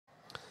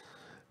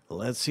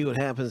Let's see what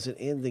happens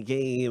in the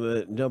game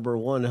at number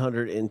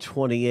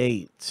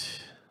 128.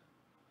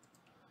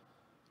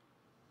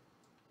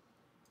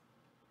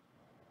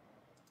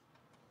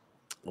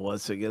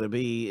 What's it going to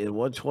be in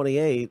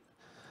 128?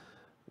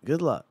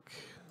 Good luck.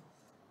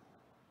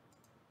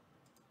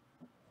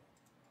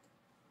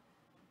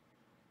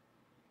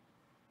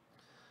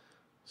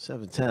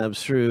 Seven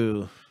times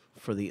through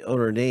for the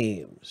owner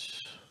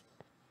names.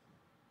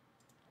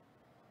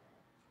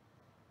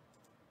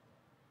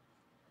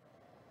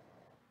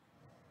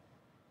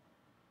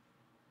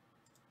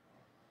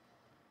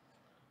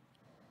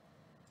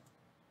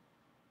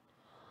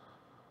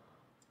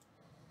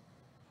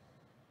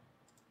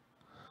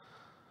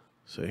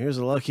 So here's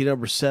a lucky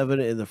number 7,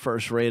 and the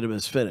first random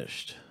is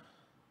finished.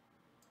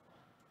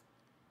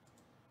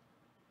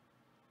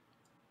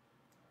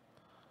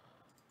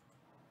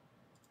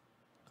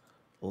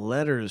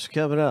 Letters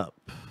coming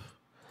up.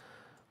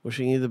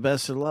 Wishing you the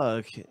best of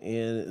luck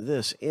in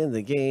this in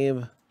the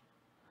game.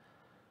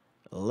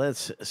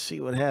 Let's see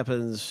what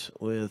happens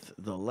with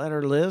the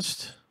letter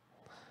list.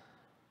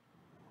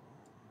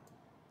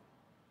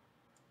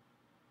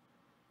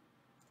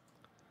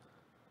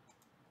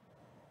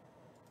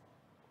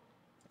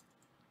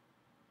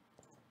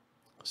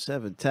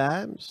 Seven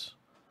times.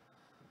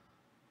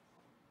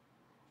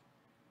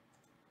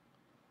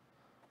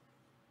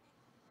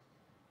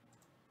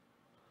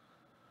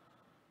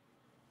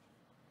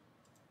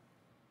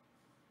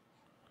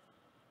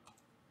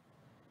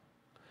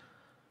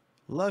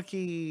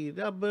 Lucky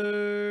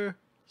number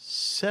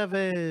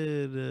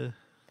 7.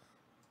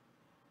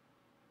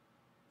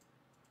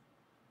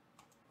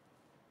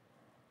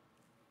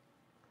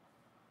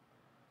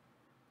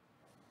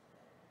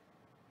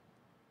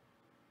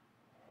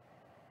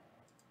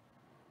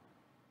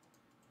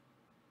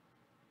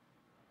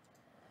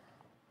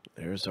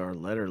 There's our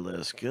letter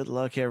list. Good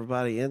luck,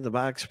 everybody, in the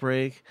box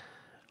break.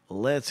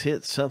 Let's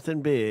hit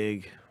something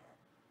big.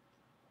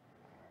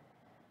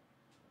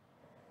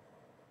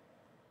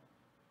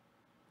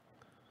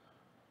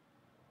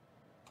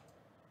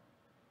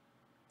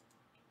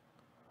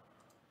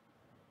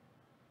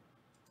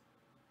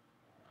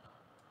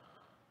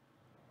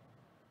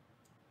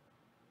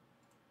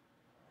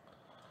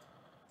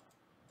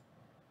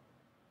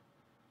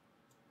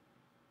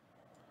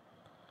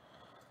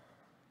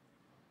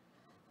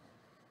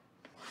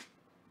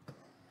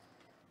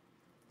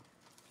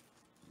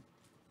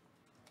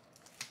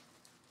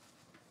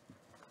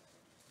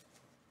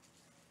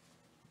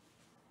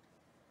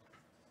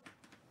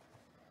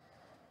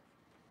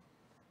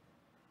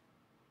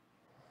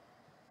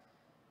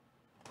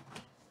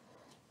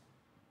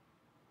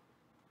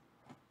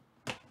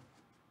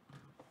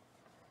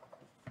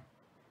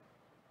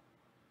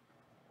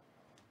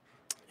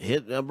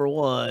 Hit number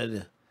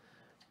 1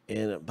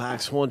 in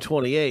box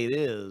 128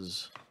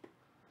 is,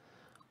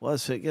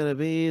 what's it going to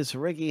be? It's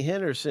Ricky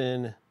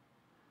Henderson.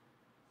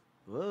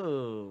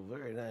 Whoa,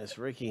 very nice.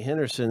 Ricky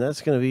Henderson.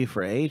 That's going to be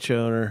for H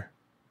owner.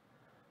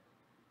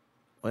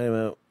 Wait a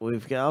minute.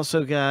 We've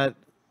also got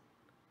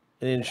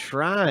an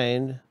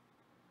enshrined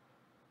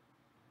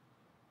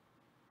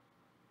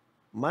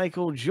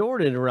Michael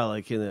Jordan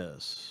relic in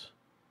this.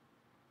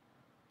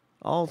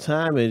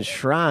 All-time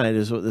enshrined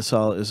is what this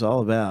all is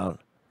all about.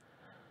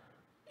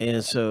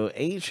 And so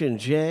H and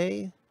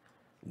J,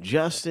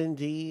 Justin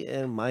D,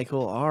 and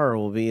Michael R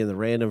will be in the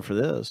random for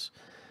this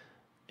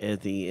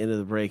at the end of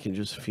the break in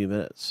just a few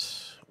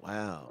minutes.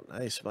 Wow,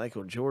 nice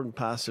Michael Jordan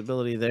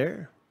possibility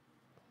there.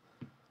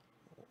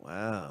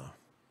 Wow.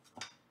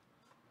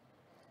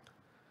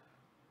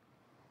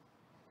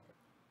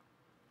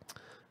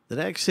 The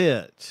next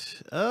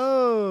hit.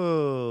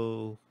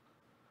 Oh,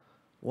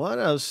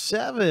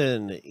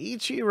 107,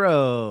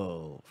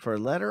 Ichiro for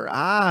letter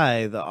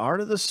I, the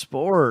art of the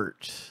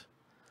sport.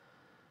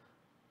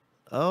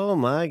 Oh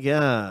my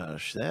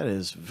gosh, that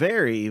is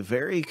very,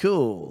 very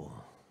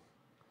cool.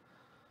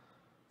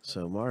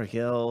 So Mark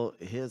L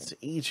hits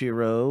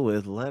Ichiro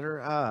with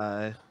letter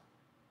I.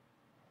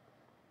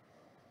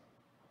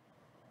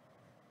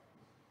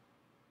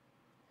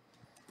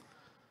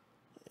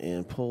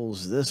 And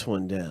pulls this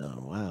one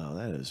down. Wow,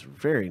 that is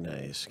very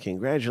nice.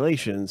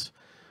 Congratulations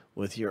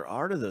with your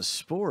art of the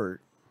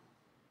sport,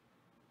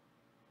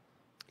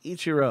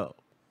 Ichiro.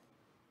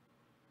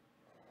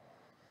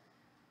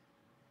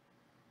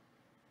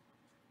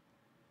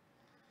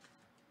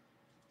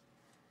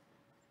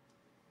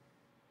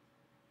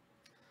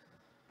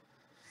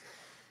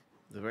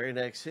 The very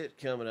next hit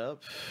coming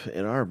up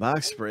in our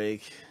box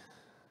break.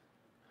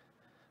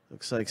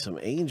 Looks like some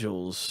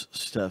Angels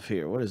stuff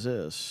here. What is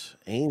this?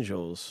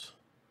 Angels.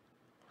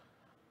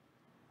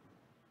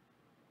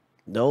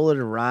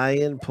 Nolan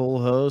Ryan,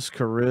 Pujols,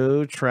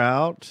 Carew,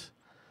 Trout.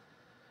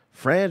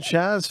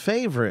 Franchise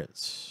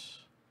favorites.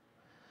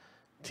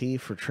 T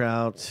for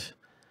Trout,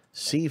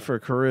 C for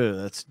Carew.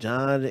 That's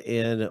Don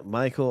and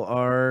Michael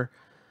R.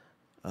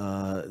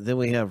 Then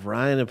we have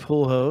Ryan and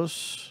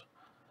Pujols.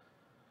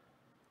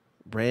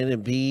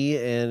 Brandon B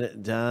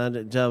and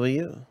Don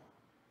W.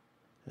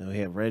 And we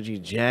have Reggie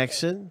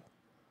Jackson,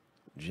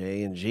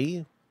 J and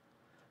G.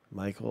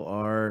 Michael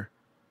R.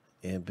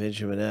 and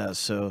Benjamin S.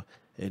 So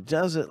it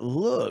doesn't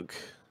look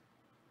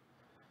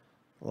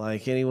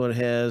like anyone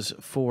has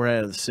 4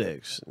 out of the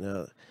 6.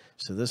 No,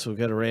 so this will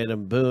go to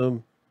random.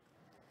 Boom.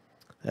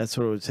 That's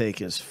what it would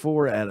take is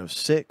 4 out of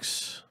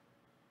 6.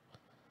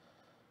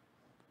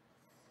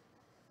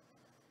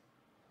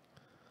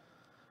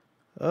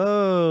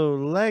 Oh,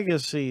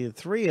 Legacy,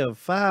 3 of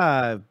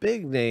 5.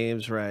 Big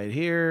names right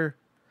here.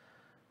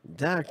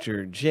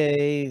 Dr.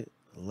 J,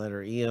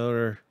 letter E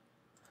owner.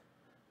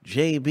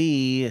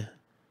 JB,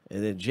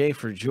 and then J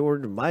for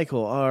Jordan,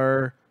 Michael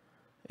R,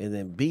 and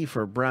then B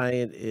for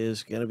Bryant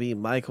is going to be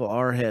Michael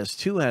R. Has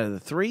 2 out of the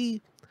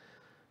 3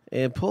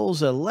 and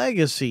pulls a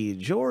Legacy,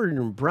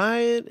 Jordan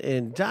Bryant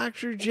and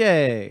Dr.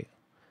 J.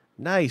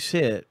 Nice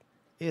hit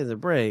in the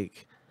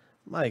break,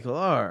 Michael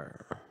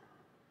R.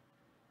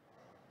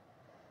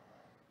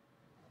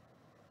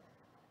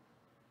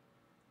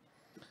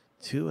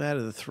 Two out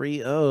of the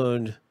 3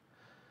 owned.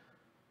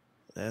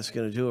 That's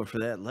going to do it for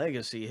that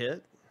Legacy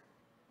hit.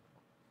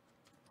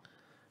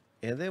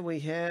 And then we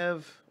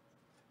have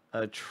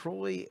a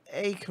Troy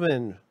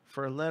Aikman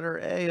for letter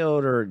A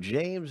owner,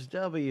 James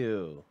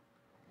W.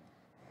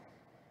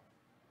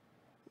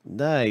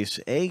 Nice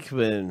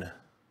Aikman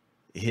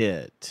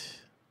hit.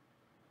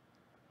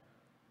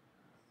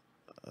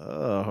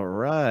 All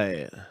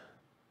right.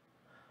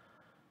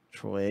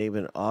 Troy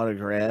Aikman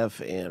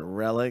autograph and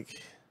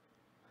relic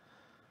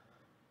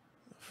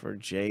for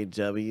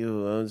JW,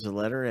 who owns the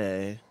letter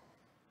A.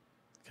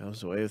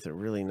 Comes away with a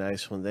really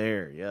nice one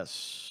there.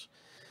 Yes,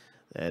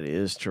 that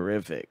is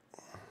terrific.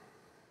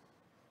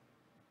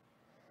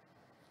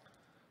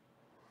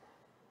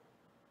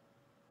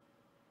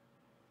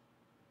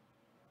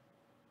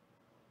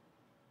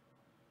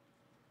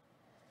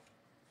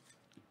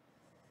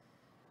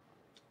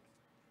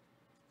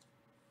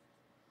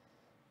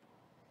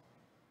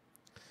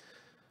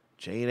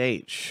 Jade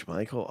H,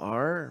 Michael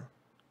R,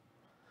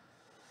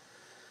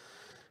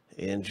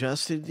 and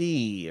Justin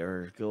D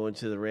are going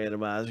to the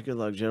randomizer. Good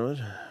luck,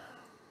 gentlemen.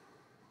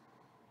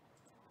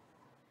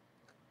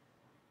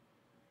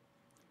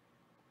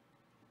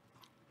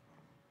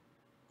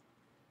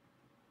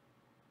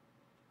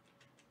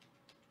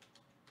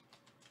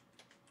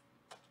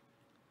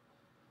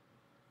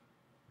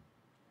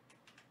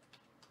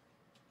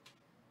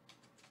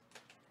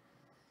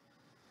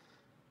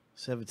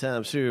 Seven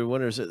times through,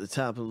 winners at the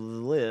top of the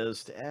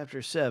list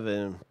after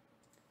 7.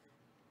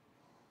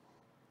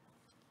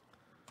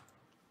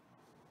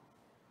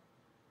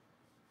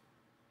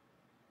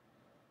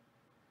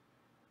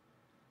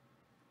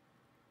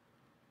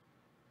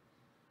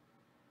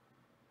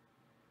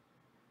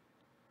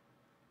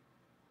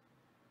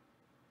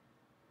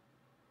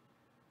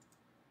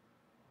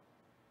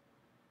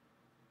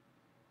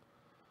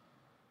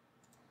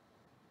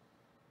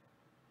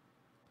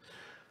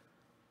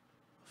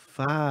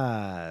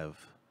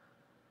 Five.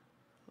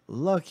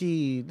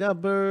 Lucky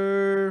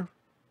number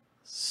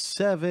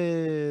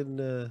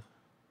 7.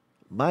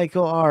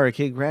 Michael R.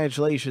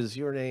 Congratulations.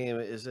 Your name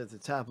is at the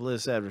top of the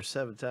list after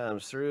 7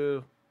 times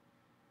through.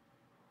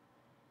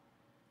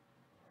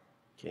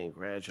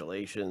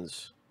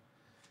 Congratulations.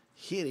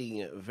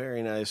 Hitting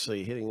very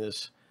nicely. Hitting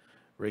this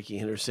Ricky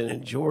Henderson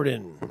and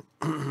Jordan.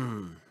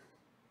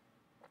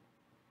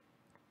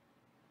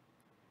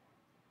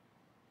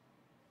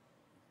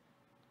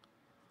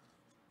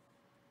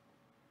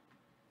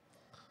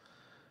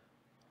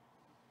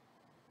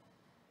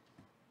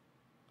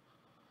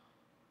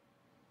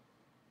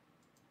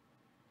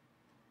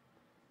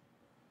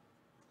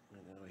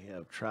 We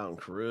have Trout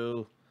and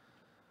Carew.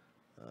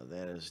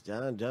 That is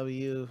Don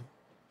W.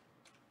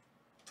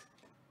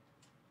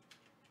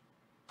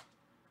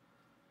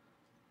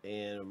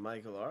 And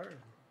Michael R.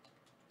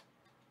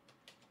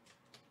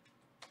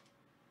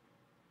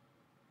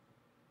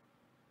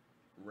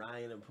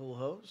 Ryan and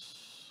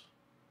Pujols,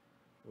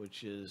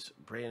 which is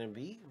Brandon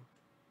B.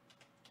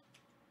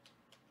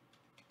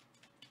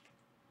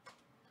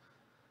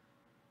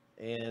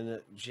 And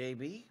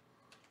JB.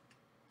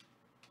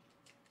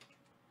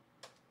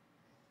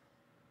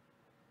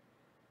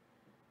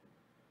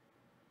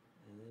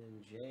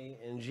 J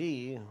and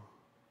G,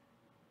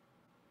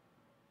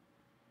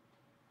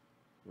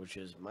 which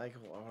is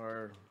Michael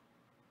R.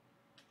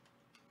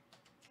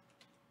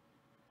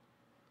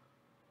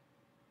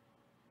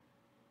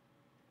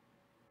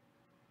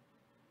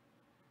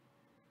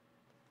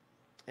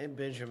 and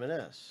Benjamin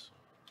S.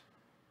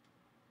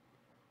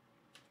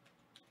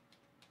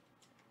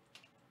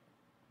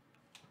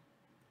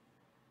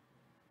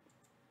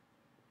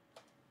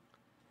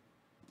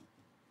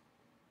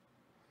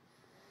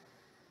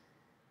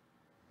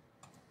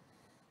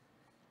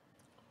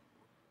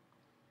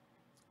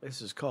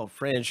 This is called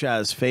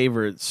Franchise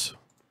Favorites.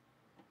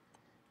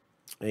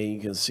 And you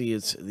can see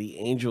it's the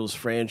Angels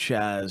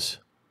franchise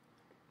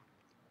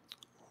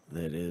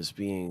that is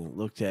being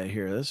looked at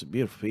here. That's a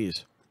beautiful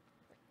piece.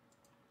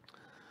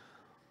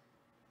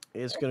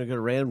 It's going to go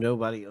to random.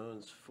 Nobody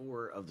owns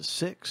 4 of the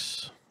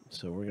 6.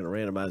 So we're going to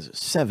randomize it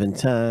 7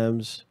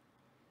 times.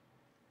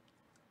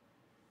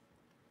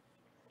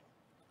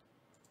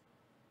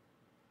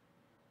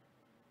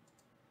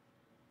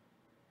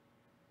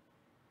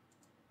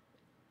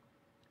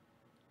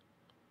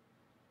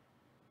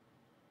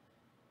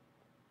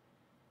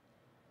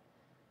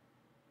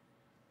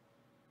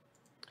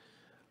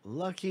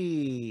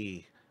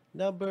 Lucky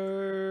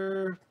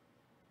number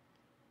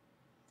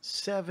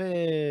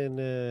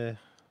 7.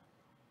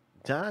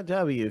 Don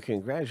W.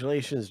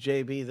 Congratulations,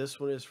 JB. This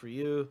one is for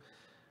you.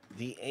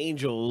 The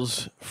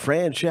Angels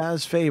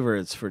franchise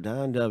favorites for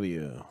Don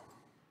W.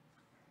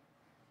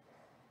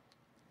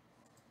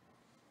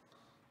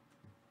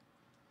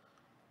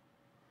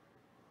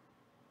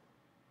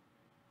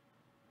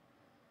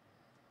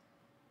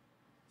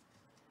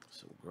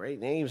 Some great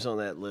names on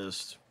that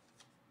list.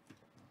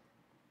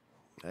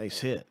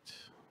 Nice hit.